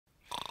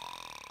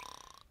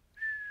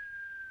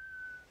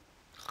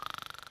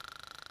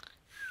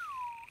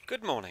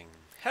Good morning.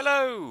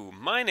 Hello,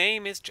 my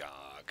name is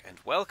Jahg, and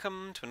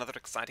welcome to another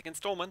exciting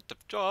installment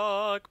of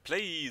Jahg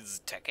Plays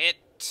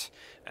Tekkit.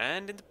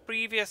 And in the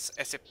previous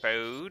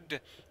episode,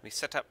 we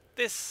set up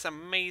this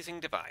amazing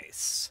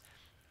device.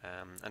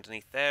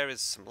 Underneath there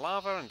is some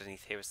lava,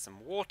 underneath here is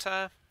some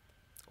water,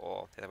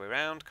 or the other way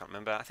around, can't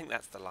remember. I think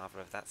that's the lava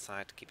of that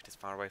side to keep it as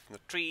far away from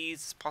the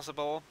trees as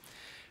possible.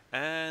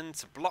 And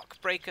some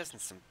block breakers and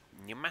some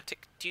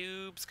pneumatic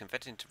tubes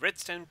converted into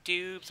redstone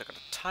tubes. I've got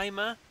a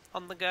timer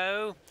on the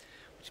go,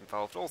 which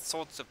involved all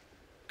sorts of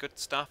good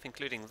stuff,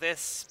 including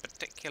this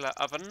particular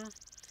oven,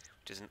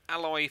 which is an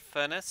alloy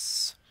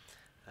furnace.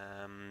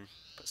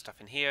 Put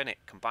stuff in here and it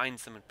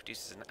combines them and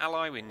produces an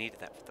alloy. We needed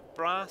that for the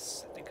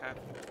brass. I think I've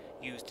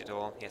used it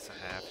all. Yes,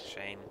 I have.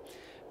 Shame.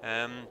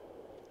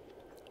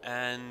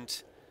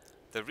 And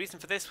the reason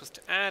for this was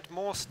to add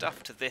more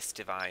stuff to this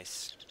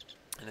device.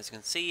 And as you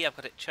can see, I've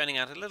got it churning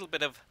out a little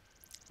bit of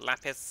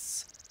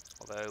lapis,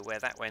 although where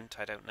that went,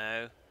 I don't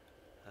know.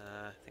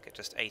 I think it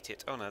just ate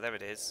it. Oh no, there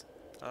it is.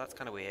 Oh, that's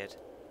kind of weird.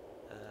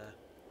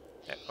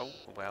 Oh,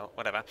 well,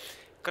 whatever.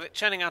 Got it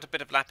churning out a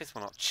bit of lapis.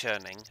 Well, not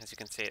churning. As you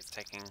can see, it's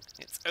taking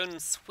its own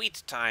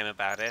sweet time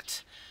about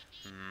it.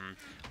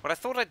 What I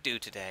thought I'd do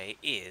today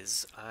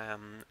is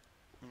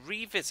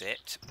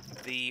revisit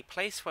the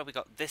place where we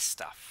got this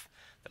stuff.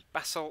 The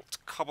basalt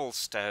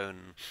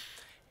cobblestone.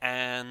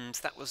 And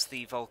that was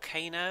the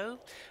volcano.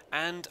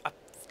 And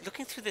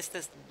looking through this,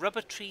 there's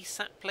rubber tree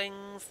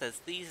saplings,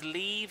 there's these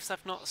leaves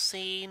I've not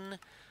seen.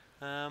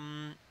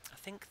 I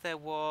think there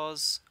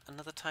was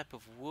another type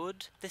of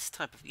wood. This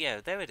type of,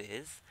 yeah, there it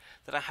is,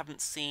 that I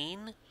haven't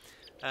seen.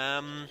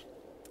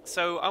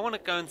 So I want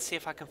to go and see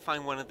if I can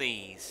find one of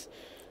these.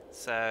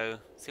 So,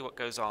 see what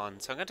goes on.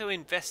 So I'm going to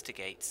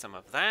investigate some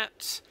of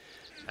that.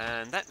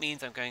 And that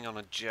means I'm going on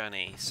a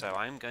journey. So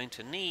I'm going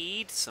to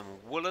need some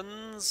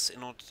woolens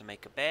in order to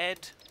make a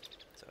bed.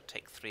 So I'll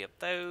take 3 of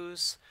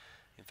those.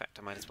 In fact,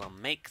 I might as well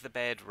make the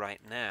bed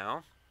right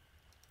now.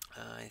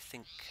 I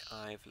think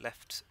I've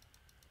left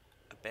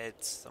a bed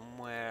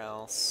somewhere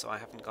else, so I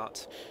haven't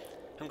got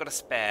a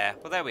spare.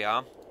 Well, there we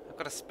are. I've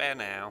got a spare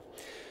now.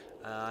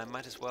 I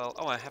might as well...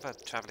 Oh, I have a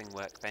travelling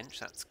workbench.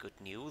 That's good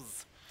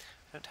news.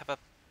 I don't have a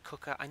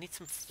cooker. I need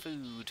some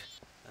food.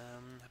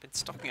 I've been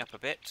stocking up a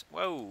bit.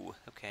 Whoa!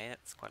 Okay,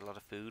 that's quite a lot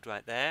of food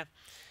right there.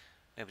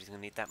 Nobody's going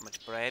to need that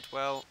much bread.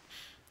 Well,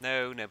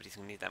 no, nobody's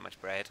going to need that much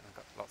bread. I've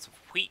got lots of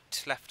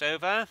wheat left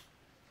over.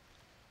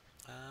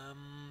 I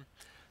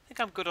think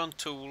I'm good on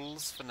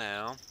tools for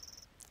now.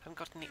 Haven't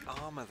got any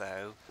armour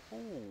though.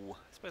 Ooh,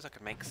 I suppose I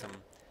could make some.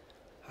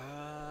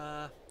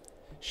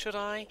 Should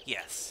I?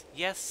 Yes.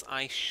 Yes,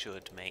 I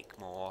should make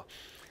more.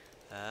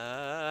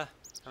 How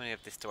many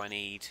of this do I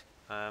need?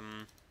 I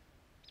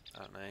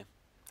don't know.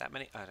 That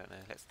many? I don't know.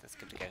 Let's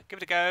give it a go. Give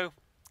it a go.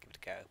 Give it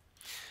a go.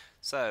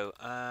 So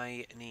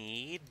I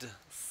need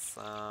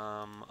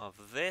some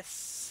of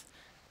this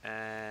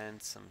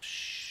and some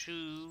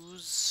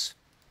shoes.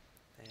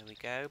 There we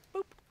go.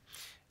 Boop.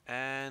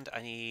 And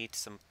I need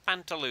some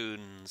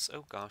pantaloons.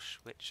 Oh gosh,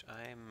 which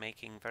I'm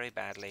making very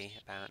badly,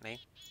 apparently.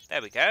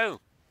 There we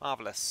go.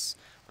 Marvellous.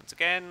 Once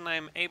again,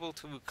 I'm able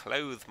to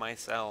clothe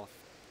myself.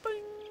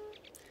 Bing!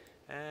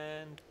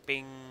 And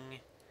bing!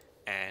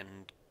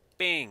 And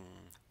bing!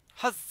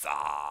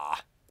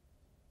 Huzzah!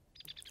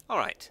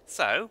 Alright,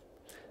 so,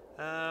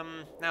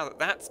 now that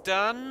that's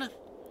done,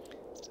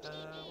 what's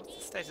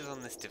the status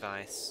on this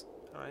device?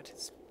 Alright,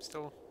 it's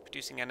still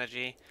producing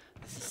energy.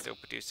 This is still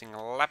producing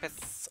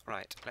lapis.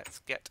 Right, let's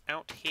get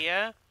out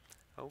here.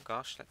 Oh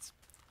gosh, let's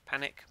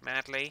panic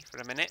madly for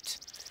a minute.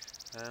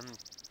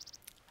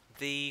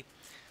 The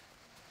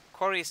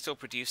quarry is still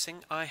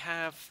producing. I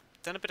have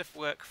done a bit of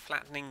work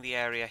flattening the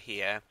area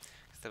here.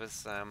 There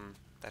was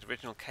that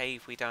original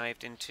cave we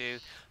dived into.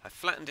 I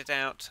flattened it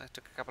out. I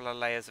took a couple of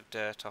layers of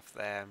dirt off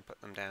there and put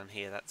them down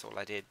here. That's all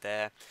I did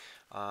there.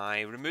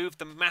 I removed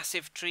the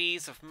massive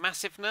trees of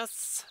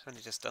massiveness.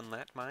 Only just done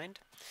that, mind.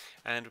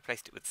 And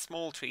replaced it with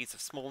small trees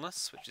of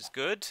smallness, which is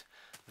good.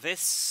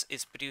 This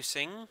is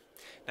producing.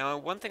 Now,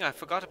 one thing I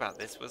forgot about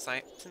this was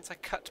since I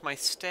cut my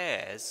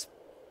stairs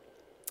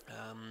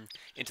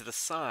into the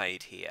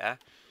side here,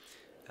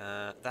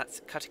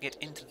 that's cutting it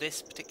into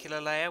this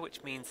particular layer,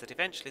 which means that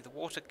eventually the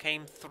water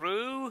came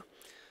through.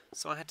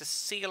 So I had to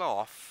seal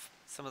off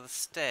some of the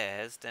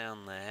stairs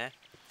down there.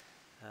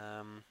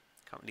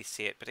 Can't really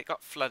see it, but it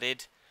got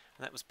flooded,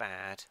 and that was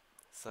bad.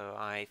 So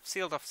I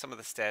sealed off some of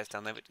the stairs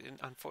down there, but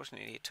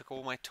unfortunately it took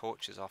all my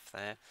torches off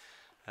there.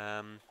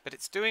 But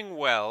it's doing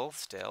well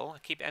still. I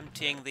keep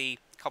emptying the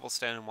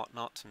cobblestone and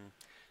whatnot and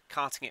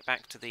carting it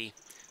back to the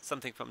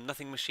something from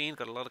nothing machine.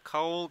 Got a lot of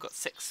coal, got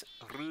 6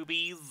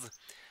 rubies,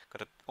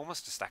 got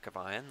almost a stack of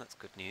iron. That's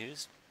good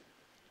news.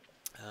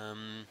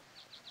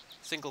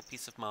 Single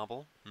piece of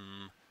marble,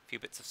 a few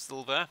bits of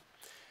silver,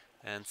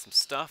 and some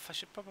stuff. I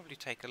should probably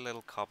take a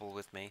little cobble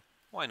with me.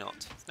 Why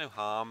not? There's no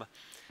harm.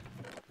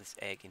 Pop this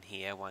egg in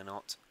here. Why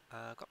not?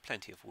 I've got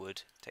plenty of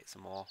wood. Take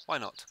some more. Why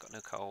not? Got no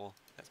coal.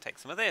 Let's take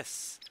some of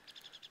this.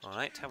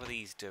 Alright, how are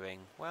these doing?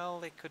 Well,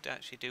 they could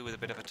actually do with a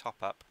bit of a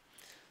top-up.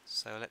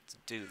 So let's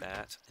do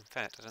that. In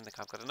fact, I don't think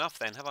I've got enough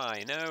then, have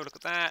I? No, look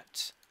at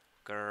that.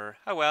 Grr.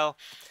 Oh well.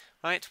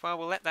 Right, well,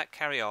 we'll let that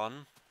carry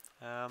on.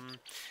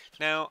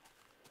 Now,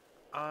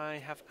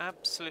 I have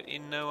absolutely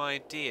no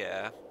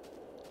idea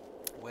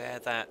where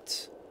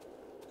that,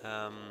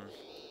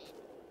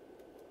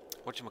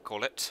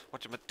 whatchamacallit,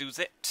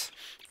 whatchamadoozit,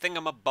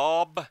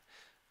 thingamabob,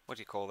 what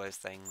do you call those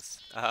things?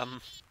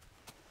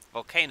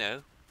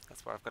 Volcano,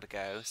 that's where I've got to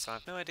go, so I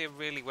have no idea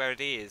really where it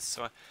is,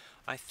 so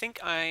I think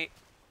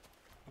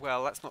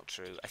well, that's not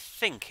true, I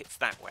think it's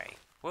that way.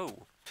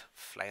 Whoa,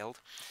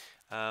 flailed.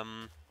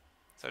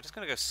 So I'm just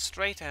going to go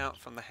straight out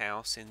from the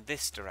house in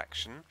this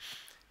direction.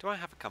 Do I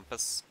have a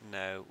compass?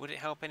 No. Would it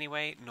help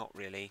anyway? Not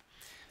really.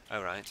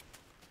 Oh, right.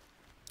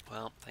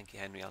 Well, thank you,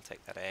 Henry. I'll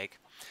take that egg.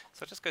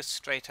 So I'll just go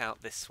straight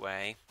out this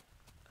way.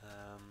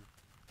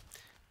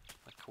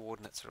 My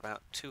coordinates are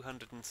about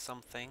 200 and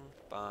something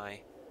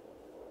by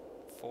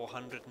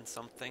 400 and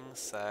something,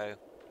 so...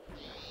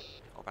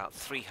 or about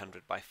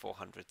 300 by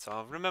 400, so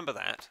I'll remember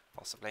that,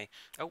 possibly.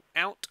 Oh,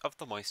 out of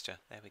the moisture.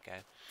 There we go.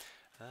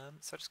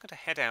 So I'm just going to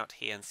head out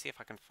here and see if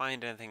I can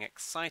find anything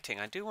exciting.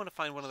 I do want to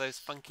find one of those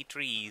funky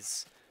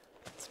trees.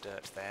 That's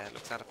dirt there.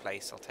 Looks out of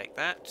place. I'll take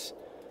that.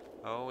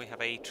 Oh, we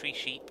have a tree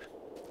sheep.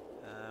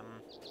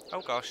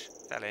 Oh gosh,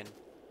 fell in.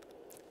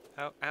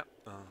 Oh, ow.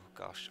 Oh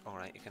gosh.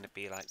 Alright, you're going to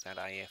be like that,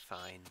 are you?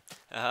 Fine.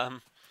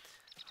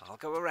 I'll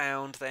go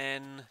around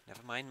then.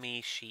 Never mind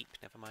me, sheep.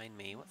 Never mind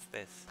me. What's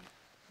this?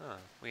 Oh,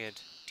 weird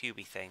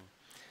tubey thing.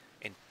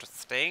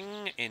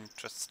 Interesting.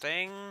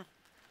 Interesting.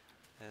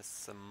 There's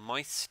some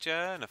moisture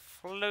and a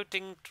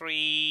floating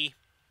tree.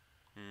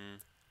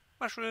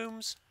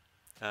 Mushrooms.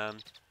 I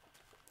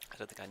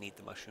don't think I need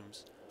the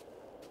mushrooms.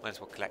 Might as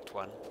well collect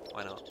one.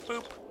 Why not?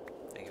 Boop.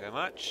 Thank you very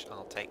much.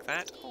 I'll take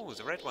that. Oh, there's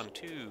a red one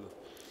too.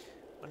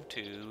 1,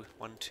 2,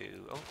 1, 2.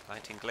 Oh,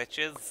 lighting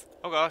glitches.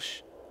 Oh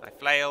gosh, I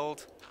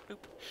flailed.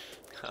 Boop.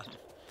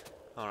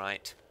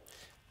 Alright.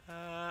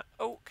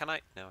 Oh, can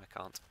I? No, I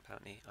can't.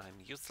 Apparently, I'm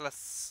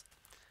useless.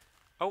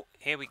 Oh,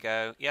 here we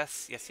go.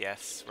 Yes, yes,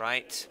 yes.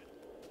 Right.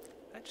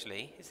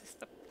 Actually, is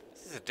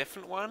this a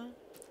different one?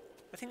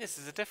 I think this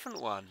is a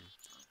different one.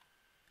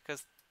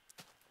 Because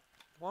the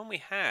one we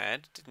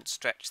had didn't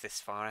stretch this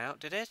far out,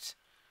 did it?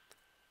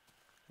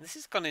 And this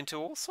has gone into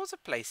all sorts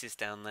of places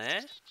down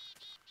there.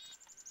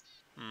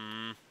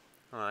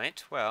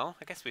 Right, well,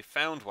 I guess we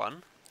found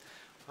one.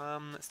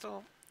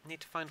 Still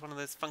need to find one of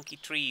those funky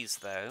trees,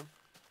 though.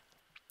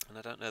 And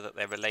I don't know that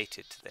they're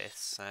related to this,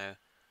 so...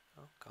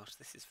 oh gosh,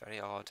 this is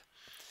very odd.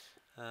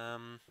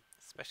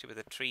 Especially with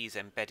the trees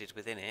embedded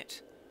within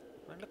it.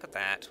 Well, look at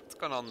that. What's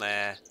gone on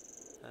there?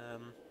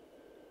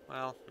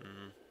 Well,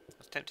 I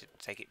was tempted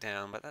to take it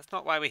down, but that's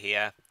not why we're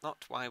here.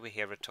 Not why we're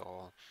here at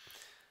all.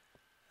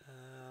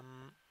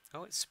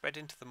 Oh, it's spread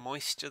into the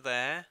moisture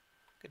there.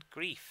 Good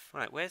grief.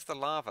 Right, where's the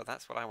lava?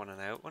 That's what I want to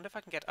know. I wonder if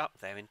I can get up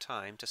there in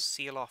time to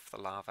seal off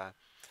the lava.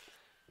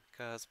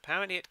 Because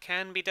apparently it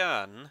can be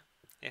done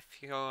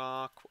if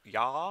you're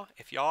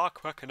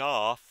quick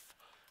enough.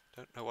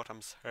 Don't know what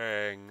I'm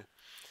saying.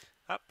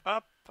 Up,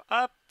 up,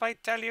 up, I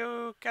tell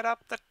you. Get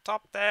up the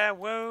top there.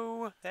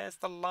 Whoa, there's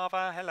the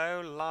lava.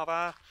 Hello,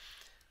 lava.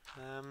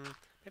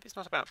 Maybe it's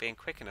not about being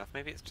quick enough.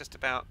 Maybe it's just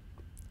about...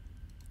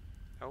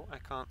 oh, I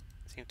can't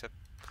seem to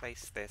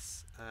place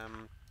this.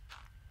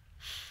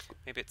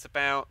 Maybe it's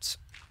about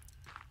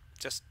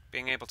just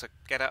being able to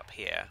get up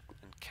here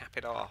and cap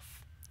it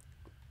off.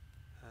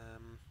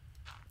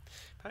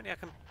 Apparently I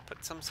can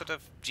put some sort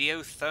of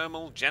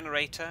geothermal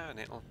generator and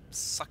it'll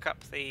suck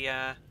up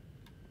the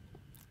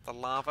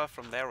lava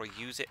from there, or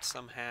use it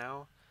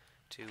somehow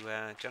to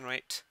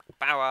generate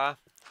power.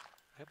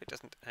 I hope it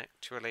doesn't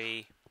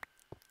actually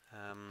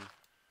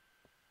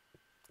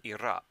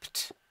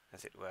erupt,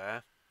 as it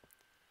were.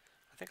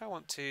 I think I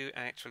want to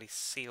actually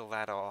seal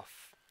that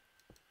off.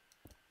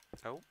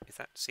 Oh, is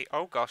that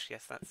oh gosh,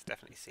 yes, that's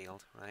definitely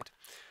sealed, right.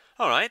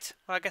 Alright,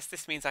 well I guess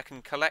this means I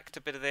can collect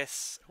a bit of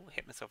this... oh,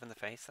 hit myself in the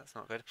face, that's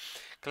not good.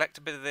 Collect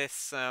a bit of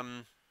this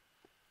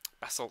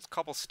basalt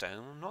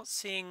cobblestone. I'm not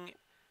seeing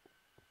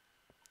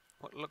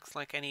what looks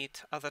like any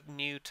other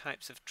new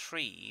types of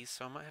trees,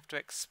 so I might have to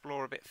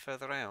explore a bit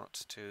further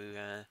out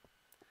to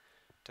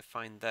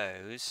find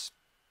those.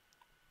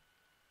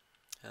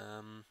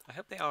 I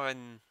hope they are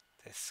in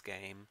this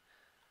game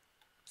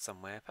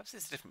somewhere. Perhaps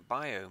it's a different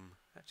biome.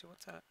 Actually,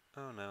 what's that?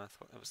 Oh no, I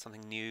thought that was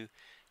something new.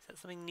 Is that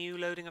something new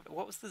loading up?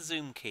 What was the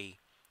zoom key?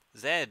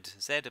 Z.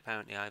 Z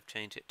apparently I've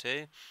changed it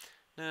to.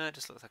 No, it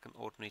just looks like an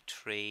ordinary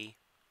tree.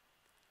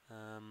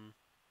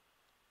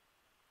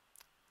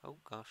 Oh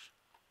gosh.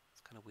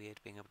 It's kind of weird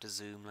being able to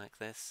zoom like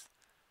this.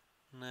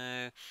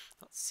 No,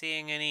 not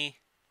seeing any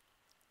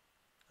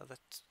other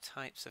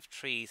types of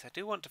trees. I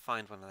do want to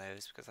find one of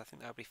those because I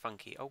think that would be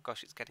funky. Oh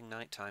gosh, it's getting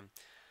night time.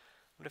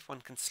 I wonder if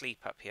one can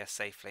sleep up here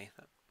safely.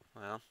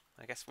 Well,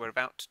 I guess we're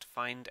about to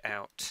find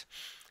out.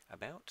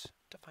 About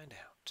to find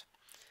out.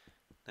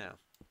 Now,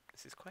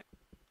 this is quite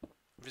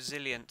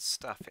resilient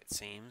stuff, it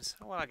seems.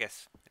 Oh, well, I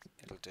guess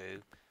it'll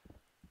do.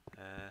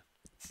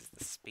 This is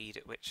the speed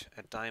at which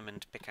a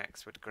diamond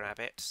pickaxe would grab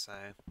it, so...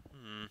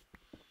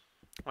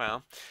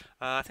 Well,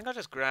 I think I'll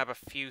just grab a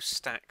few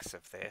stacks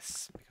of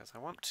this because I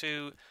want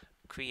to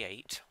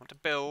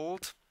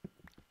build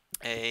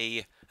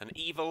an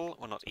evil,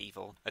 or not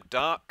evil, a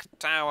dark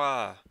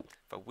tower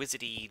for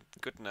wizardy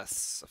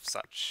goodness of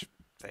such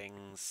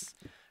things.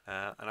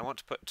 And I want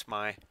to put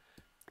my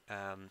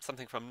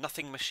something from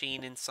Nothing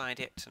machine inside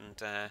it,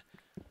 and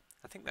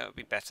I think that would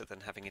be better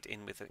than having it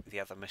in with the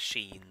other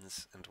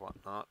machines and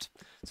whatnot.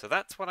 So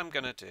that's what I'm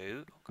going to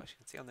do. Oh gosh, you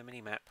can see on the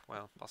mini-map,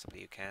 well,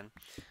 possibly you can,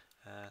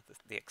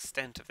 the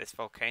extent of this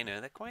volcano.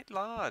 They're quite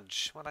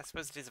large. Well, I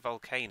suppose it is a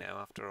volcano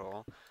after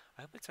all.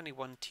 I hope it's only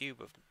one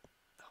tube of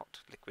hot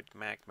liquid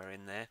magma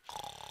in there.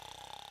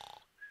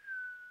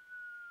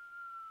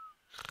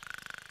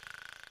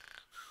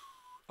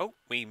 Oh,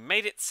 we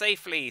made it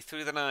safely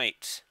through the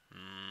night.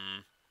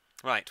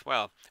 Right,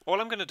 well, all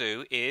I'm going to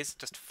do is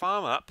just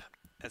farm up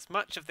as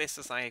much of this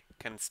as I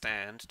can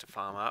stand to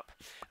farm up,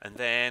 and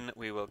then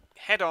we will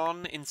head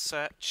on in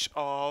search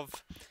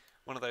of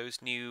one of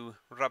those new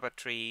rubber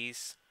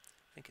trees.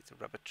 I think it's a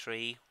rubber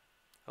tree.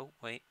 Oh,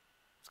 wait.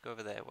 Let's go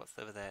over there. What's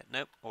over there?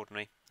 Nope,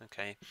 ordinary.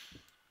 Okay.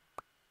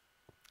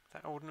 Is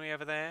that ordinary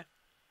over there?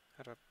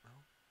 Oh,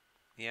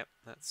 yep,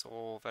 that's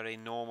all very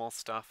normal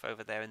stuff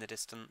over there in the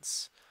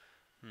distance.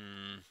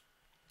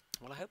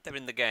 Well, I hope they're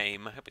in the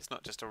game. I hope it's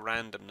not just a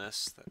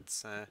randomness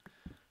that's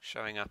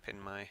showing up in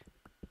my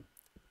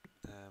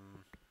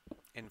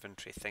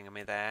inventory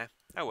thingamy there.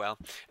 Oh well.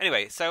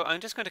 Anyway, so I'm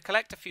just going to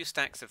collect a few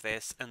stacks of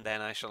this and then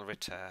I shall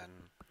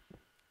return.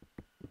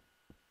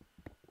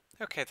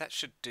 Okay, that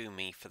should do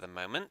me for the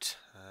moment.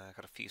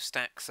 Got a few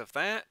stacks of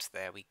that.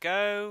 There we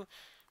go.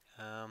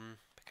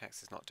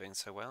 Pickaxe is not doing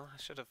so well. I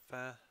should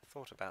have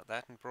thought about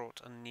that and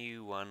brought a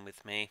new one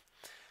with me.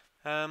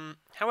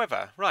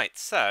 However, right,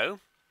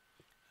 so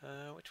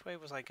which way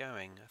was I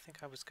going? I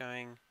think I was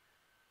going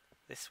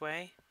this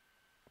way?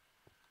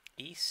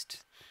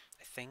 East,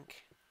 I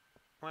think.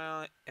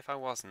 Well, if I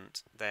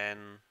wasn't,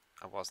 then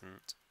I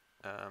wasn't.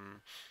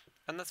 And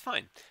that's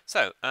fine.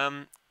 So,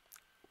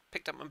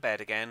 picked up my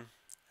bed again,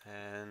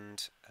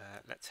 and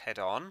let's head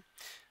on.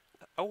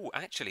 Oh,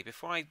 actually,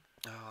 before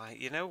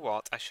you know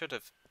what? I should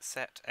have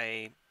set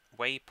a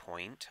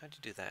waypoint. How do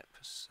you do that?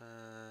 Press,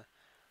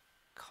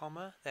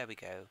 comma? There we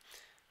go.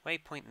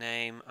 Waypoint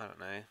name, I don't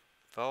know.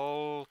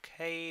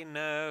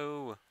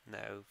 Volcano.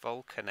 No,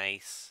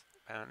 Volcanace,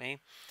 apparently.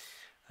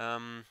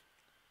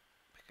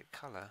 Pick a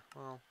colour.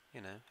 Well,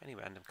 you know, any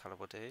random colour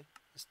will do.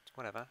 Just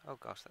whatever. Oh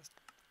gosh, that's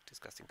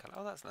disgusting colour.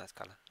 Oh, that's a nice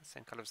colour. The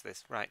same colour as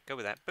this. Right, go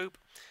with that. Boop.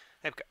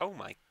 There we go. Oh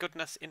my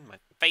goodness, in my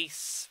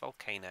face.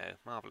 Volcano.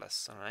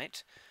 Marvellous.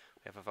 Alright.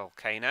 We have a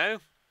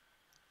volcano.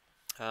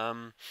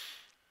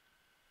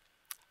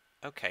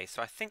 Okay,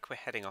 so I think we're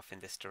heading off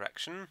in this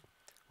direction.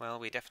 Well,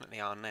 we definitely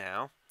are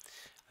now.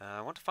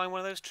 I want to find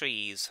one of those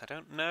trees. I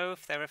don't know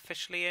if they're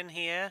officially in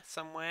here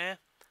somewhere,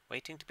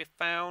 waiting to be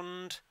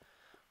found.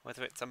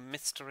 Whether it's a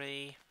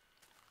mystery,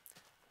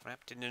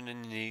 wrapped in an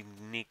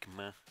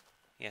enigma.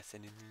 Yes,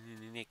 an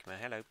enigma.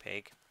 Hello,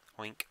 pig.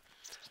 Oink.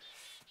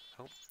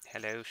 Oh,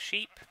 hello,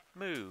 sheep.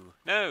 Moo.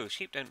 No,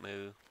 sheep don't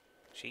moo.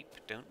 Sheep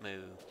don't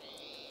moo.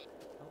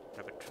 Oh,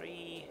 rubber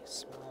tree.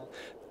 Small.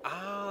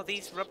 Ah,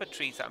 these rubber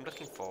trees that I'm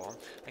looking for.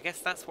 I guess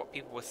that's what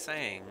people were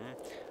saying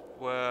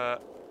were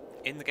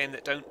in the game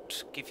that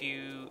don't give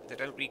you... They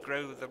don't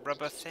regrow the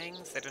rubber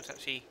things. They don't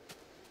actually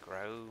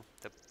grow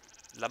the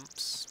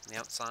lumps on the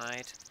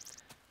outside.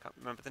 Can't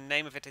remember the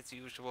name of it as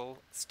usual.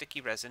 Sticky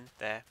resin.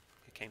 There.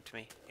 It came to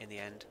me in the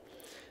end.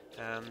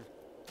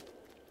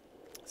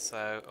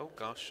 So, oh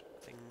gosh,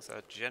 things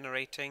are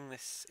generating.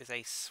 This is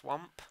a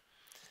swamp.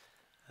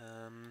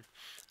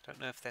 Don't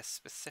know if they're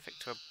specific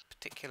to a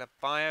particular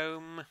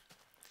biome.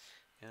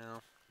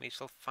 Well, we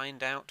shall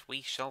find out.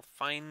 We shall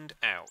find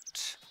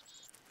out.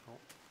 Oh,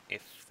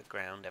 if the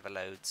ground ever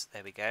loads.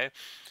 There we go.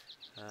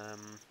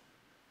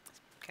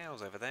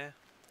 Cows over there.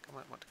 I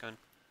might want to go and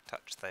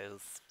touch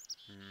those.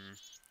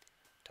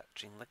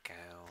 Touching the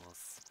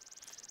cows.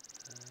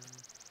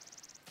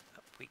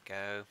 Up we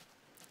go.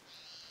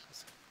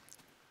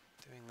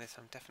 Doing this,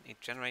 I'm definitely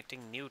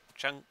generating new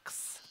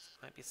chunks.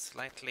 Might be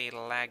slightly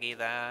laggy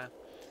there.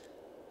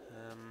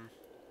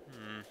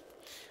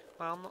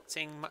 Well, I'm not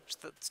seeing much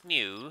that's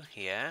new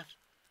here.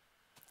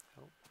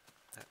 Oh,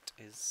 that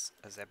is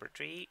a zebra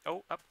tree.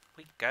 Oh, up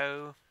we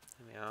go.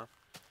 Here we are.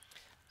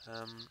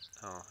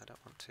 Oh, I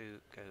don't want to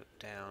go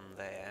down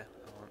there.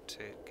 I want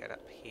to get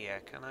up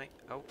here. Can I?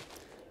 Oh,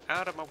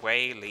 out of my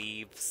way,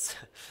 leaves.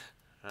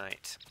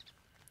 Right.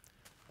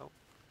 Oh,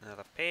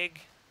 another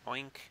pig.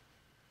 Oink.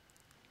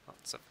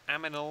 Lots of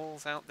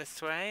aminals out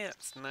this way.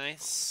 That's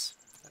nice.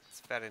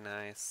 That's very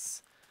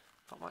nice.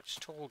 Not much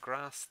tall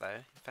grass though.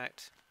 In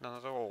fact, none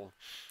at all.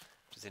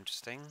 Which is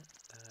interesting.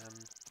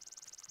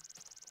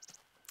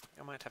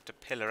 I might have to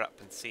pillar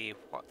up and see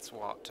what's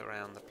what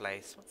around the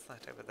place. What's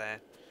that over there?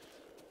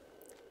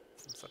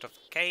 Some sort of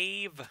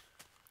cave?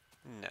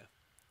 No.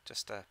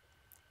 Just a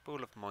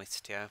pool of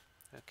moisture.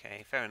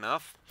 Okay, fair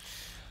enough.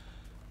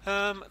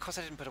 Of course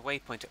I didn't put a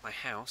waypoint at my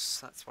house.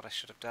 That's what I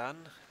should have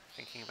done.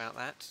 Thinking about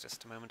that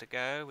just a moment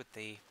ago with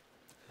the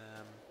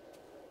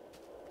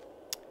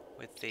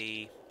with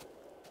the,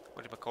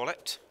 what do I call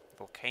it?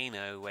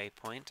 Volcano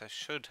waypoint. I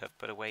should have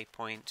put a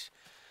waypoint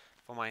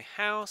for my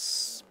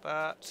house,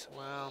 but,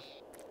 well,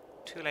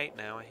 too late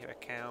now. I hear a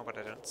cow, but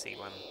I don't see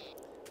one.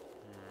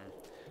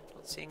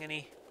 Not seeing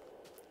any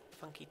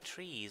funky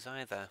trees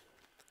either.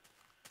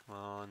 Come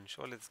on,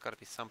 surely there's got to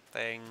be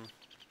something.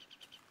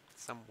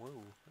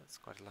 Whoa, that's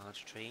quite a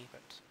large tree,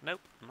 but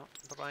nope, not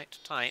the right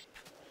type.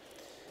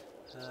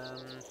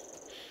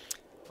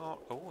 Oh,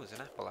 there's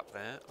an apple up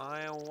there.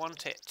 I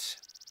want it.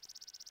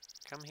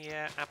 Come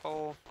here,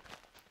 apple.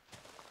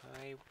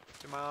 I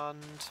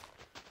demand.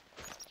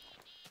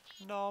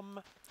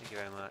 Nom. Thank you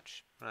very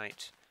much.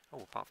 Right.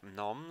 Oh, apart from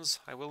noms,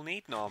 I will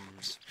need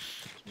noms.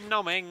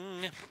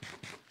 Nomming!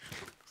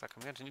 Looks like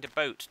I'm going to need a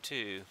boat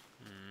too.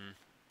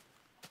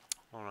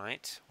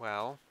 Alright,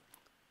 well,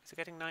 is it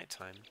getting night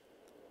time?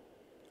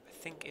 I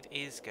think it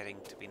is getting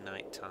to be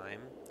night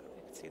time. Oh,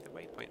 you can see the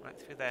waypoint right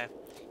through there.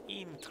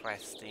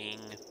 Interesting.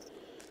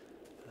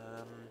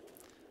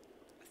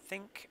 I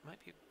think it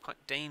might be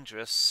quite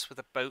dangerous with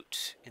a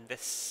boat in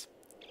this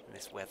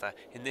weather,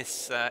 in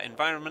this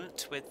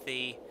environment with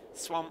the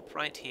swamp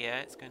right here.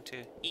 It's going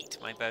to eat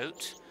my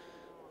boat.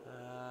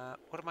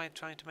 What am I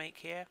trying to make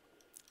here?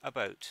 A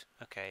boat.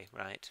 Okay,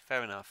 right,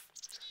 fair enough.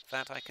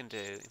 That I can do.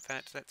 In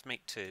fact, let's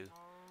make two,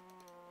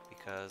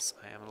 because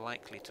I am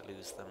likely to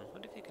lose them. I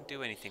wonder if you can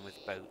do anything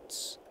with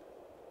boats.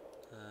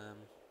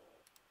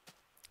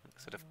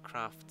 Sort of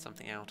craft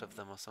something out of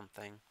them or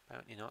something.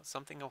 Apparently not.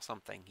 Something or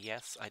something.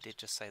 Yes, I did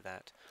just say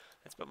that.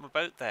 Let's put my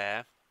boat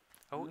there.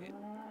 Oh, it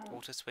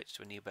auto switched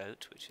to a new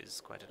boat, which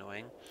is quite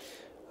annoying.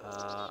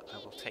 I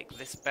will take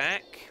this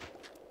back,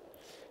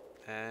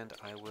 and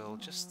I will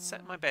just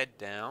set my bed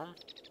down.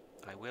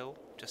 I will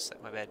just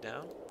set my bed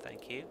down.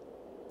 Thank you.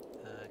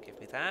 Give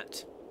me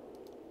that.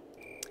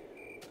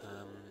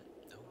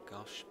 Oh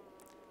gosh.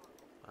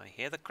 I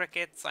hear the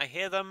crickets. I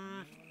hear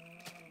them.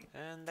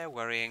 And they're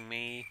worrying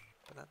me.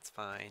 But that's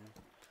fine.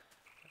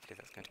 Hopefully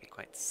that's going to be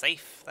quite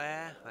safe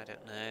there. I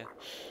don't know.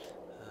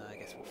 I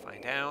guess we'll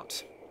find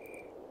out.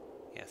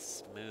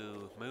 Yes,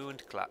 moo. Moo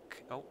and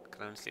cluck. Oh,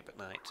 can only sleep at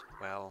night.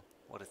 Well,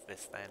 what is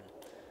this then?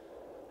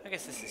 I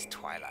guess this is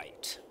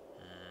twilight.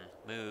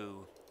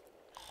 Moo.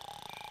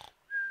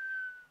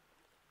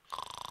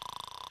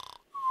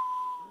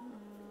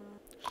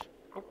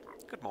 Oh,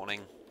 good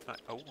morning.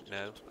 Right. Oh,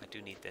 no, I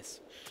do need this.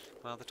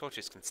 Well, the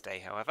torches can stay,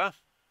 however.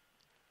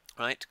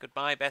 Right,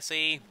 goodbye,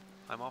 Bessie.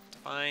 I'm off to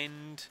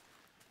find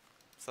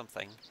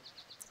something.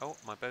 Oh,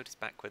 my boat is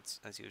backwards,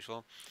 as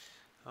usual.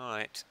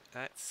 Alright,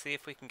 let's see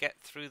if we can get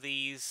through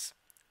these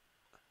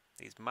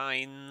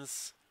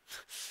mines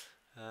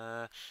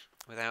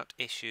without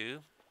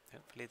issue.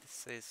 Hopefully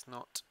this is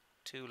not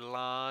too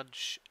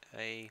large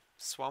a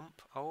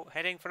swamp. Oh,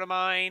 heading for a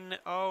mine!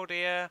 Oh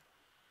dear!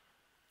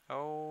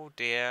 Oh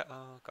dear!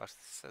 Oh gosh,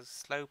 this is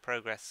slow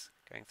progress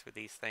going through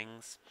these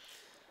things.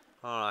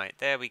 Alright,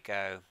 there we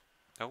go.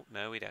 Oh,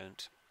 no we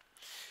don't.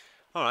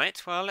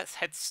 Alright, well let's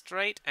head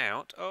straight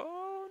out.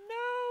 Oh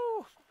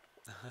no!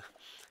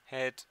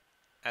 Head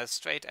as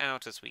straight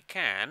out as we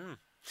can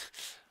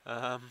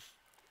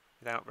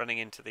without running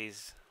into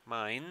these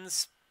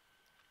mines.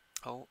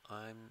 Oh,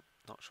 I'm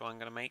not sure I'm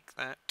going to make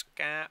that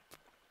gap.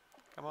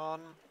 Come on.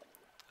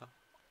 Oh, I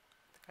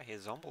think I hear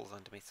zombies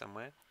under me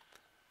somewhere.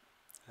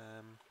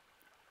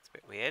 It's a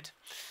bit weird.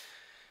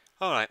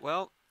 Alright,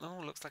 well,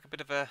 looks like a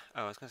bit of a...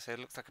 Oh, I was going to say, it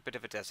looks like a bit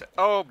of a desert.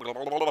 Oh, blah,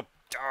 blah, blah, blah,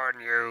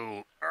 darn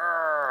you!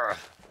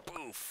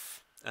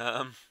 Boof!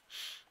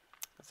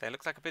 It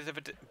looks like a bit of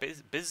a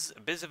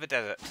biz of a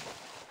desert.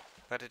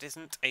 But it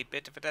isn't a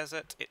bit of a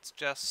desert, it's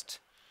just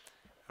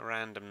a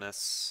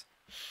randomness.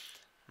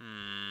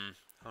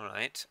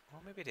 Alright.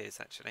 Well, maybe it is,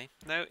 actually.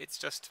 No, it's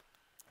just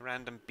a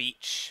random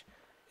beach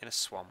in a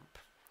swamp.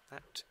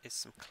 That is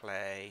some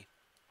clay,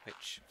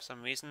 which, for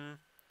some reason,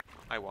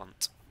 I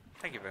want.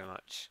 Thank you very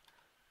much.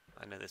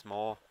 I know there's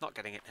more. Not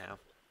getting it now.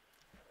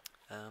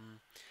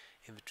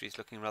 Inventory's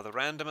looking rather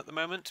random at the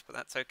moment, but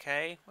that's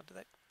okay. What do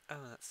they...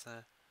 Oh, that's...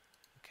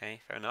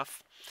 Okay, fair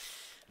enough.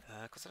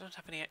 Because I don't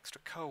have any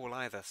extra coal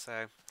either,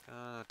 so...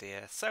 Oh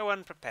dear. So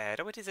unprepared.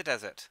 Oh, it is a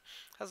desert.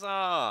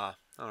 Huzzah!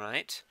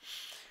 Alright.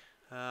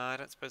 I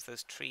don't suppose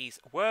those trees...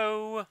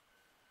 Whoa!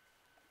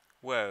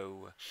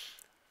 Whoa.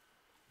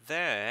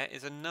 There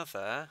is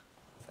another...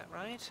 Is that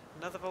right?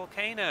 Another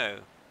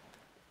volcano.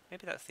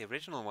 Maybe that's the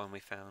original one we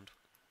found.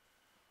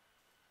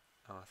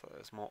 Oh, I thought there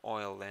was more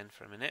oil then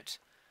for a minute.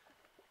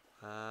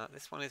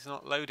 This one is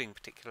not loading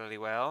particularly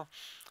well.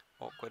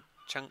 Awkward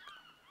chunk...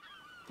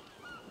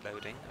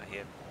 Loading. I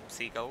hear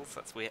seagulls.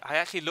 That's weird. I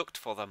actually looked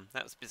for them.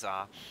 That was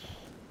bizarre.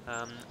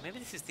 Maybe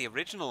this is the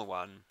original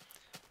one.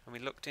 And we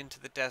looked into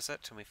the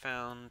desert and we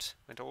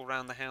went all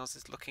around the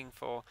houses looking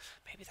for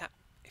maybe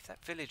if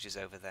that village is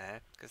over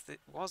there, because it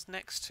was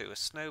next to a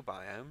snow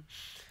biome,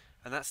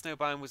 and that snow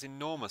biome was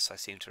enormous. I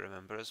seem to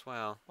remember as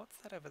well. What's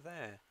that over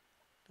there?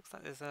 Looks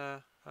like there's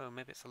a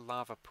maybe it's a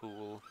lava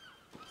pool.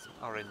 Some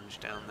orange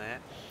down there.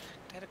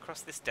 Head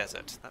across this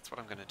desert. That's what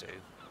I'm going to do.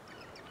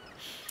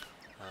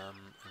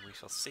 And we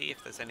shall see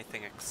if there's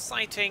anything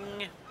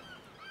exciting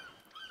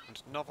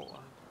and novel.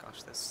 Oh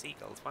gosh, those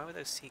seagulls. Why would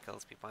those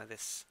seagulls be by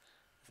this?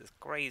 This is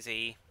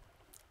crazy.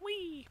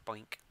 Whee!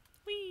 Boink.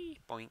 Whee!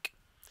 Boink.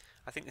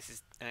 I think this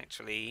is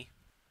actually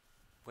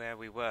where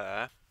we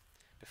were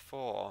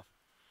before.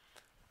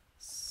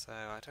 So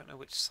I don't know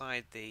which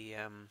side the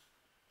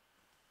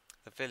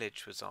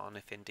village was on,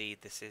 if indeed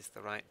this is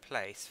the right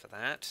place for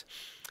that.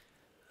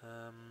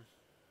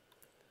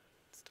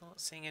 Still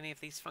not seeing any of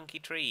these funky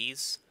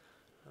trees.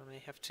 I may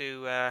have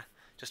to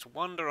just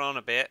wander on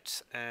a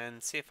bit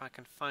and see if I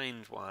can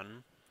find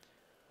one,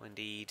 or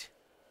indeed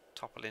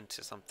topple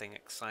into something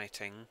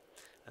exciting,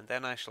 and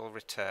then I shall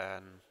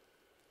return.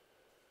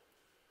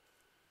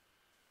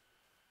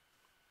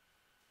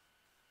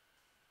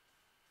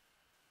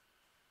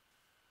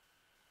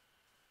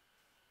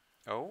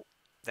 Oh,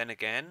 then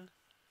again,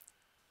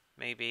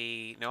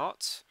 maybe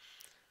not.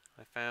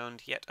 I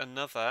found yet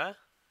another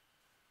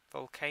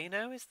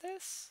volcano, is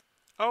this?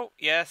 Oh,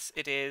 yes,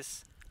 it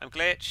is. I'm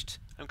glitched.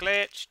 I'm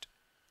glitched.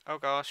 Oh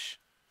gosh.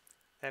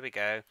 There we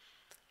go.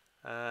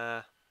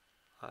 I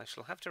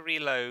shall have to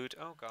reload.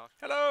 Oh gosh.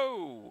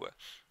 Hello!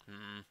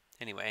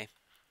 Anyway.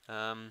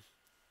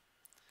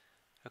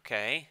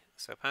 Okay,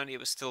 so apparently it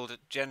was still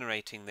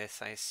generating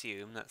this, I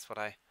assume. That's what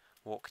I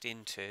walked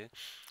into.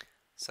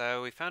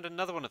 So we found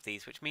another one of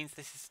these, which means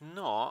this is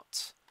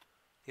not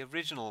the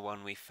original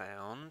one we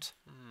found.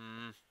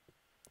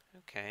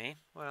 Okay,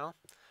 well,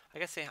 I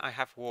guess I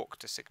have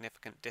walked a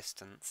significant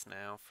distance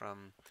now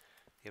from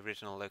the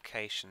original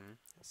location.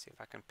 Let's see if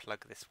I can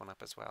plug this one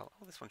up as well.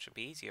 Oh, this one should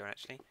be easier,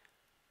 actually.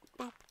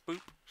 Boop,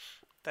 boop.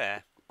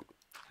 There.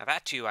 Have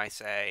at you, I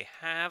say.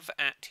 Have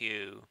at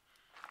you.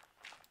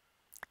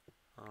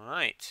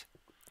 Alright.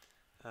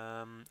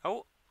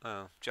 Oh,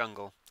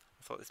 jungle.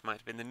 I thought this might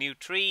have been the new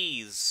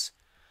trees.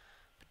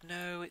 But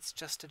no, it's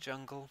just a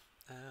jungle.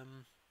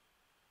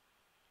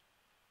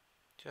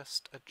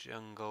 Just a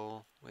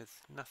jungle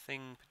with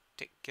nothing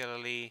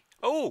particularly...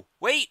 Oh,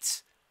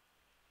 wait!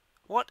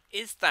 What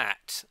is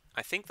that?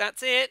 I think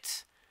that's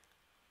it.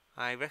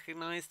 I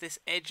recognise this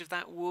edge of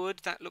that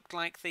wood. That looked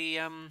like the,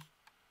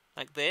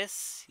 like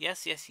this.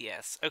 Yes, yes,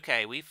 yes.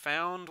 Okay, we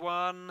found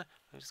one.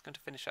 I'm just going to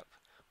finish up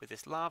with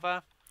this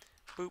lava.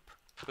 Boop,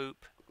 boop.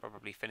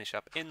 Probably finish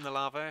up in the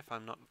lava if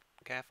I'm not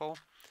careful.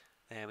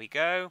 There we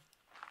go.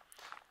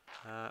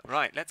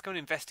 Right, let's go and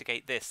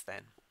investigate this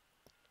then.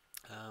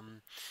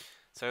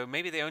 So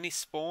maybe they only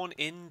spawn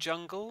in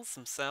jungles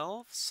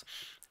themselves.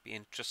 Be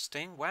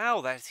interesting.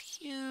 Wow, that's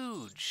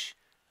huge.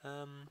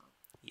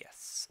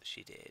 Yes,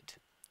 she did.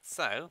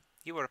 So,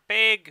 you were a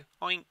pig.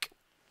 Oink.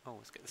 Oh,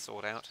 let's get the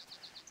sword out.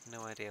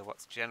 No idea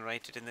what's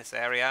generated in this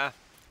area.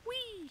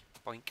 Whee!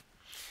 Boink.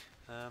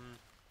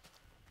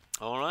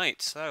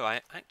 Alright, so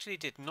I actually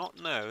did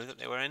not know that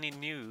there were any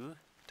new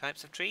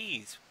types of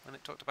trees. When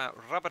it talked about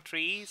rubber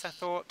trees, I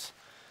thought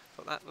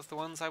that was the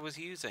ones I was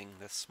using,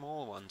 the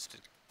small ones to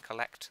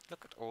collect.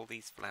 Look at all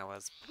these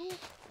flowers.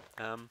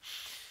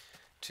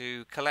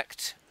 To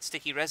collect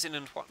sticky resin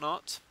and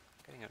whatnot.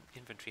 Getting an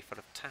inventory full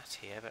of tat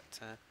here, but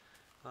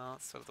well,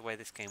 that's sort of the way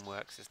this game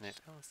works, isn't it?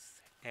 Oh, this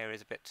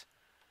area's a bit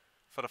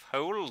full of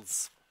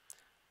holes.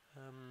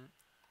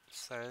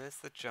 So there's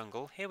the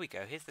jungle. Here we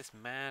go. Here's this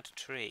mad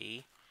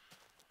tree.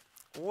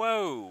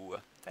 Whoa!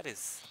 That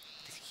is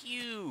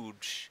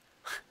huge.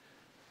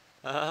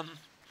 Should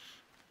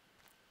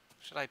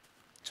I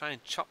try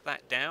and chop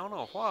that down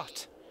or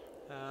what?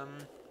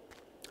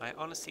 I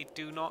honestly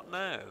do not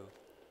know.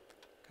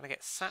 Can I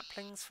get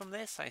saplings from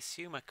this? I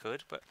assume I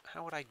could, but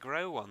how would I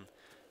grow one?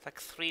 It's like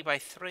 3 by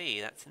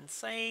 3. That's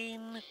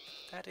insane.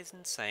 That is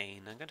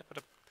insane. I'm going to put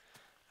a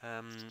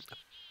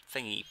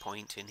thingy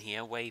point in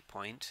here,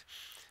 waypoint.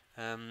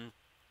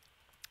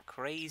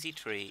 Crazy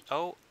tree.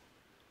 Oh,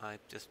 I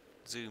just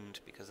zoomed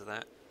because of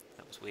that.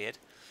 That was weird.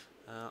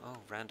 Oh,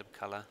 random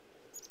colour.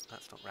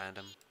 That's not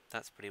random.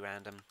 That's pretty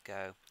random.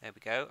 Go. There we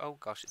go. Oh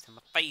gosh, it's in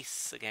my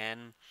face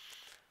again.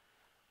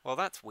 Well,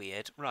 that's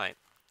weird. Right.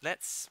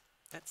 Let's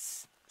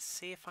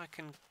see if I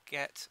can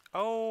get...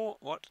 Oh,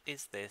 what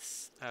is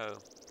this? Oh,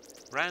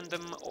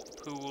 random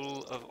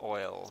pool of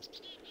oil.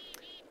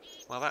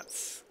 Well,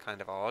 that's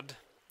kind of odd.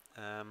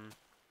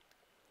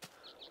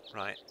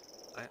 Right.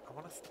 I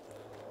want to...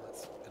 Oh,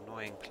 that's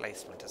annoying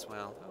placement as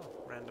well. Oh,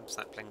 random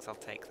saplings. I'll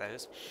take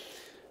those.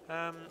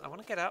 I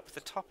want to get up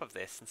the top of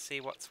this and see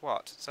what's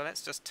what. So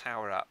let's just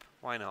tower up.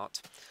 Why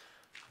not?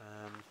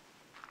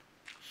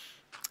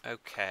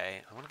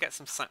 Okay, I want to get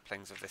some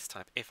saplings of this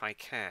type, if I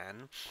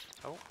can.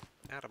 Oh,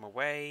 out of my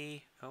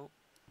way. Oh,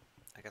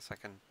 I guess I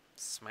can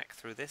smack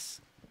through this.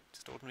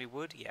 Just ordinary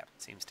wood? Yeah,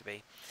 seems to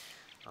be.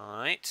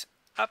 Alright,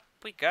 up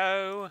we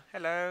go.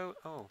 Hello.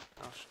 Oh,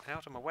 gosh,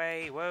 out of my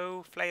way.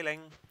 Whoa,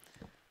 flailing.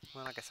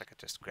 Well, I guess I could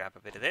just grab a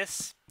bit of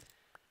this.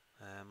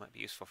 Might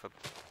be useful for,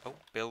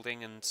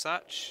 building and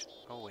such.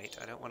 Oh, wait,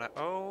 I don't want to...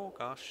 Oh,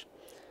 gosh.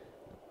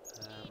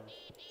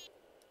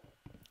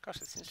 Gosh,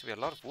 there seems to be a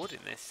lot of wood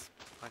in this.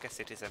 I guess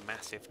it is a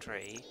massive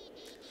tree.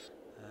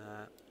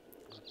 I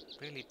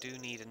really do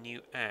need a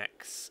new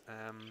axe.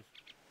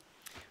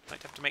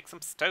 Might have to make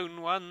some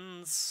stone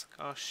ones.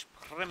 Gosh,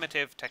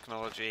 primitive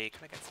technology.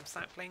 Can I get some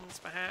saplings,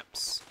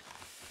 perhaps?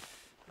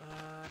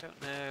 I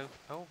don't know.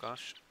 Oh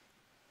gosh.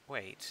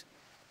 Wait.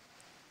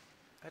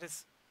 That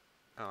is...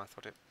 Oh, I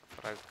thought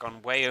I'd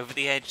gone way over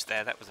the edge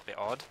there. That was a bit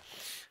odd.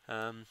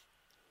 I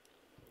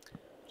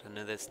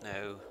know there's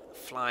no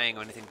flying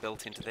or anything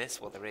built into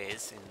this. Well, there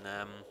is in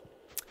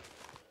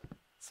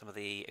some of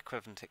the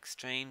equivalent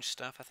exchange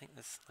stuff. I think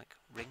there's like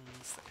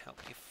rings that help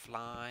you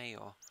fly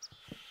or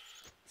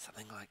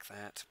something like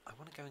that. I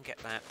want to go and get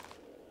that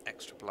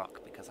extra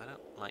block because I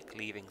don't like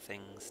leaving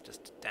things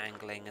just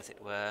dangling, as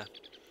it were.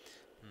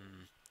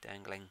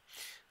 Dangling.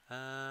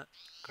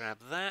 Grab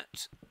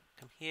that.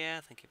 Come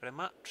here. Thank you very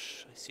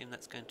much. I assume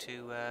that's going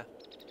to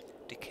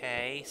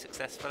decay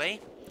successfully.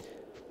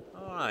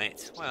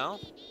 Alright, well,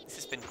 this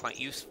has been quite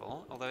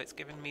useful, although it's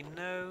given me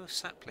no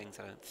saplings,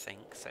 I don't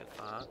think, so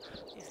far.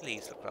 These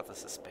leaves look rather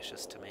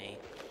suspicious to me.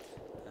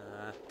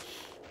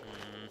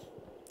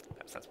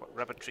 Perhaps that's what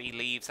rubber tree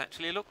leaves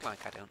actually look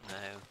like, I don't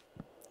know.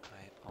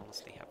 I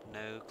honestly have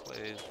no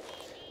clue.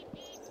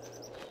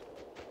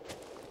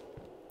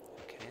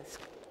 Okay, there's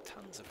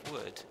tons of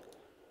wood.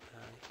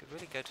 You could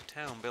really go to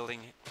town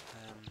building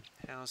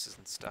houses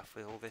and stuff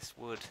with all this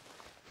wood.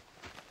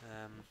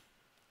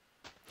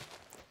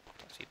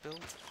 Actually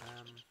build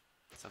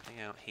something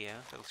out here,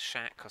 a little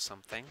shack or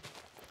something.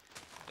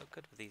 Look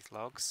good with these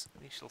logs.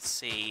 We shall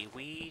see.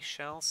 We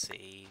shall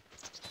see.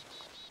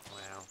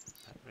 Wow,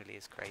 that really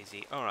is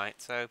crazy.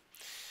 Alright, so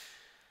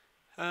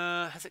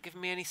has it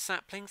given me any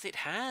saplings? It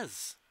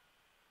has!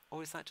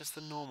 Or is that just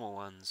the normal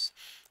ones?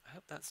 I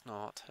hope that's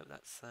not. I hope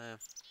that's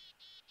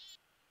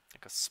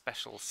like a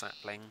special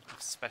sapling of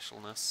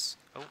specialness.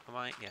 Oh, am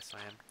I? Yes, I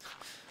am.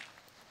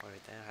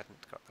 Worried there, I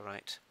hadn't got the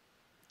right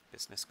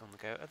business on the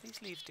go. Are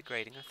these leaves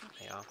degrading? I think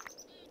they are.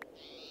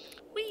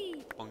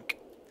 Whee! Boink.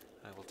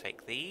 I will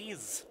take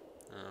these.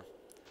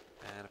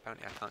 And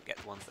apparently I can't get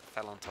the ones that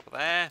fell on top of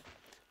there.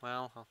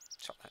 Well, I'll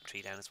chop that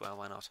tree down as well,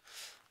 why not?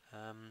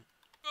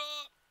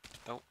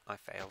 Oh, I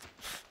failed.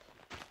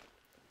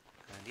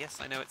 And yes,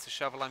 I know it's a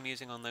shovel I'm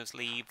using on those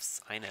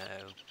leaves. I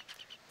know.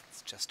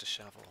 It's just a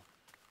shovel,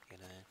 you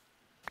know.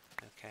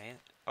 Okay.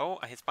 Oh,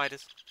 I hit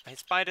spiders. I hit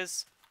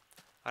spiders.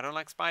 I don't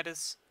like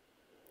spiders.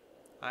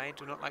 I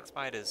do not like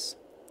spiders.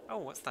 Oh,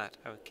 what's that?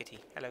 Oh, kitty.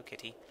 Hello,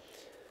 kitty.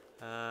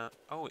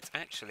 Oh, it's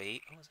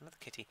actually... Oh, there's another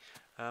kitty.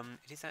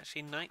 It is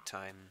actually night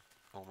time,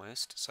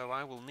 almost. So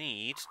I will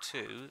need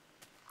to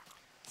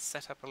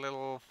set up a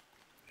little...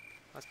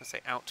 I was going to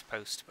say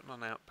outpost, but not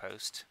an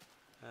outpost.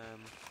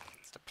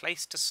 It's a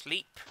place to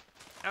sleep.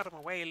 Out of my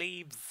way,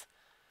 leaves.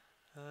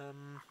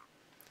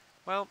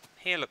 Well,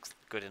 here looks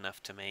good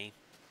enough to me.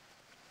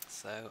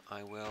 So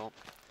I will...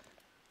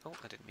 Oh,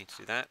 I didn't mean to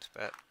do that,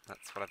 but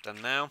that's what I've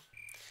done now.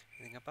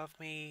 Anything above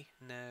me?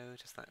 No,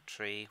 just that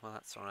tree. Well,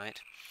 that's alright.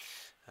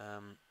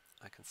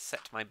 I can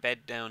set my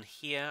bed down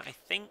here, I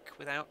think,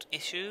 without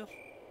issue.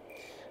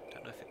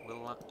 Don't know if it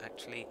will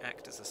actually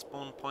act as a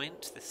spawn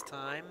point this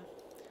time.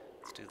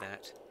 Let's do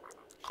that.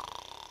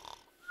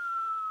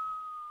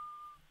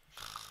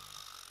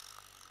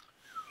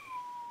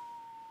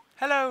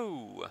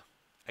 Hello!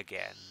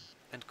 Again.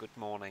 And good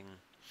morning.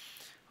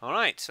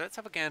 Alright, so let's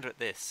have a gander at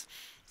this.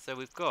 So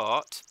we've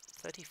got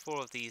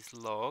 34 of these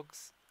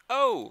logs.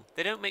 Oh!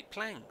 They don't make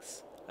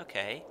planks.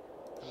 Okay.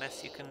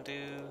 Unless you can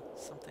do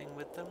something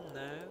with them?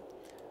 No.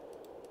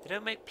 They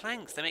don't make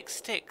planks, they make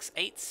sticks.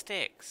 8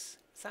 sticks.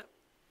 Is that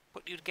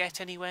what you'd get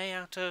anyway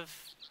out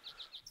of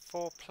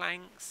 4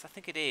 planks? I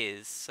think it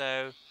is,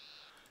 so...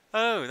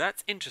 Oh,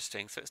 that's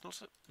interesting. So it's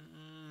not a...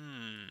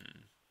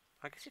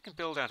 I guess you can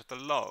build out of the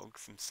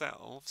logs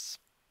themselves.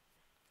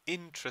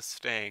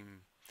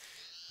 Interesting.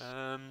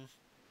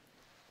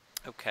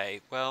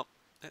 Okay, well,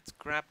 let's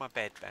grab my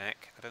bed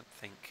back. I don't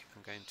think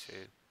I'm going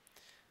to...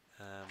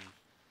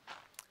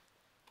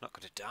 not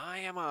going to die,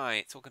 am I?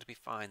 It's all going to be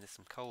fine. There's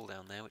some coal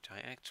down there, which I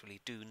actually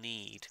do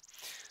need.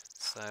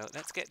 So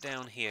let's get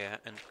down here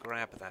and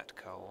grab that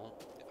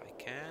coal, if I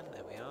can.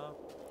 There we are.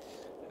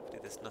 Hopefully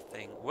there's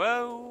nothing...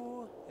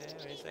 Whoa!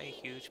 There is a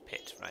huge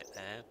pit right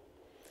there.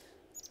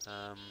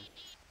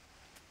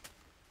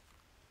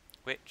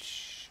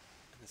 Which...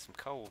 There's some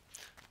coal.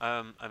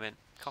 I meant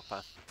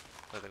copper.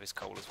 Well, there is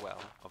coal as well,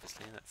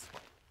 obviously. That's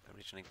what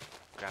originally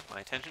grabbed my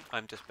attention.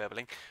 I'm just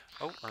burbling.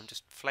 Oh, I'm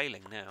just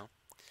flailing now.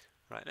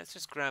 Right, let's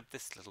just grab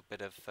this little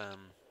bit of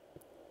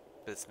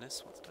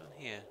business. What's down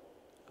here?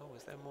 Oh,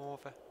 is there more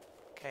of a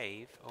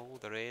cave? Oh,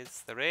 there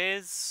is. There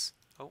is!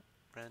 Oh,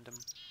 random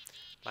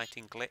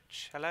lighting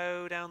glitch.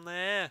 Hello, down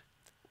there!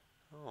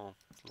 Oh,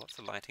 lots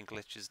of lighting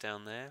glitches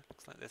down there.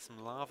 Looks like there's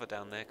some lava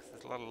down there because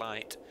there's a lot of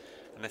light.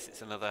 Unless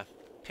it's another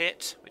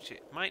pit, which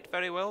it might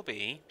very well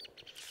be.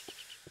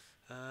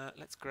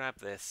 Let's grab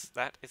this.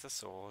 That is a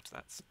sword.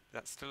 That's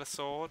still a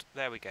sword.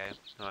 There we go.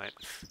 Right.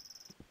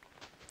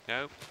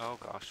 No. Oh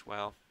gosh.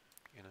 Well,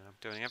 you know, I'm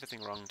doing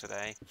everything wrong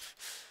today.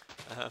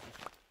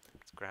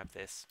 Let's grab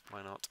this.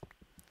 Why not?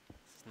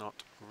 It's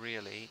not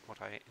really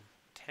what I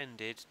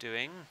intended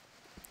doing,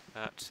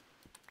 but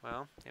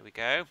well, here we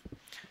go.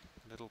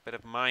 A little bit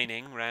of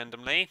mining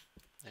randomly.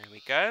 There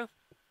we go.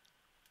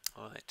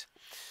 All right.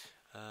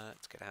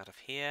 Let's get out of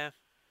here.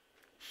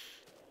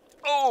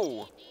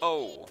 Oh!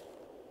 Oh!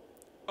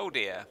 Oh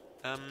dear.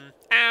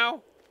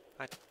 Ow!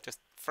 I just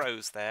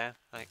froze there,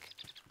 like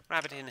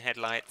rabbit in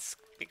headlights.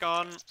 Be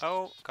gone.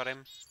 Oh, got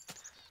him.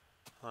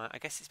 I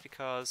guess it's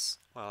because,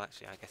 well,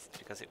 actually, I guess it's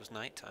because it was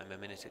night time a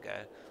minute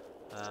ago.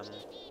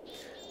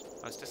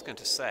 I was just going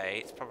to say,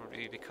 it's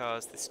probably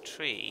because this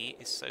tree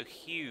is so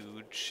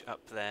huge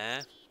up there.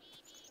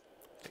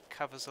 It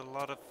covers a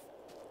lot of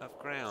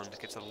ground. It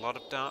gives a lot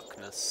of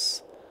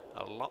darkness.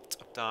 A lot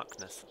of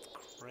darkness. That's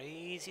a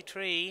crazy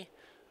tree.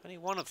 Only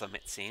one of them,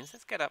 it seems.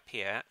 Let's get up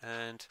here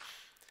and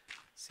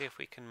see if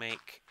we can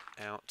make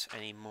out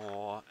any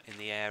more in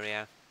the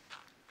area.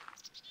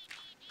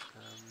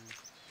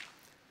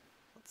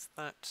 What's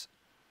that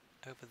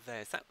over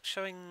there? Is that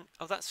showing?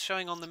 Oh, that's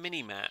showing on the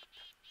mini-map.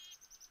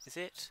 Is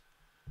it?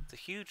 It's a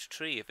huge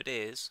tree if it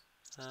is.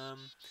 In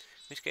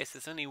which case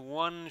there's only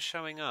one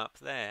showing up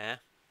there.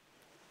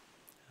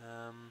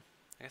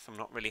 I guess I'm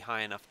not really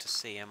high enough to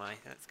see, am I?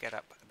 Let's get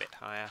up a bit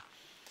higher.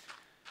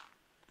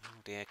 Oh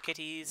dear,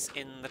 kitties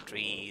in the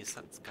trees.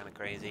 That's kind of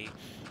crazy.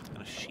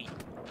 And a sheep.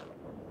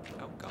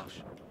 Oh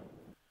gosh.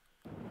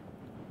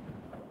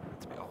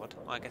 That's a bit odd.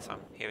 Well, I guess I'm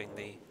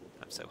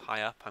so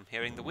high up, I'm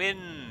hearing the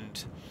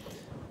wind.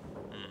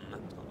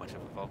 That's not much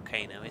of a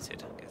volcano, is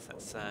it? I guess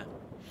that's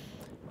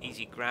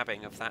easy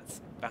grabbing of that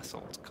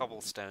basalt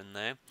cobblestone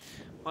there.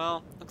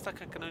 Well, looks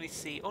like I can only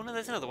see... Oh no,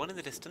 there's another one in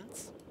the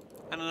distance.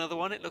 And another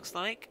one, it looks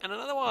like. And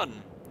another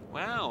one!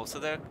 Wow, so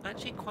they're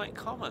actually quite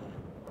common.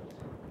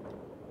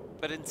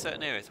 But in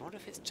certain areas. I wonder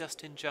if it's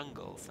just in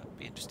jungles. That would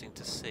be interesting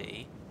to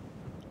see.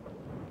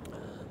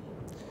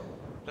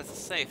 But as I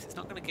say, if it's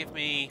not going to give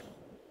me...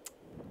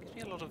 Gives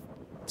me a lot of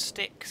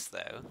sticks, though.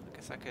 I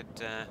guess I could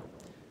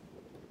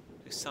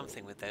do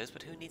something with those,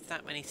 but who needs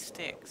that many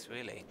sticks,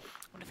 really?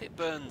 I wonder if it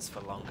burns for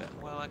longer.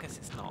 Well, I guess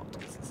it's not,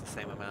 because it's the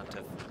same amount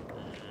of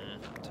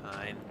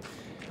time.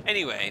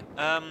 Anyway,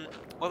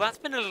 well, that's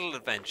been a little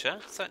adventure.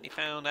 Certainly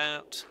found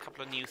out a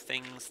couple of new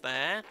things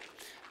there.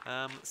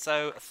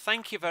 So,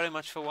 thank you very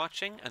much for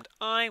watching, and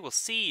I will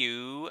see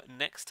you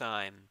next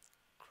time.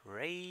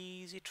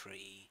 Crazy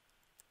tree.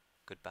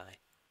 Goodbye.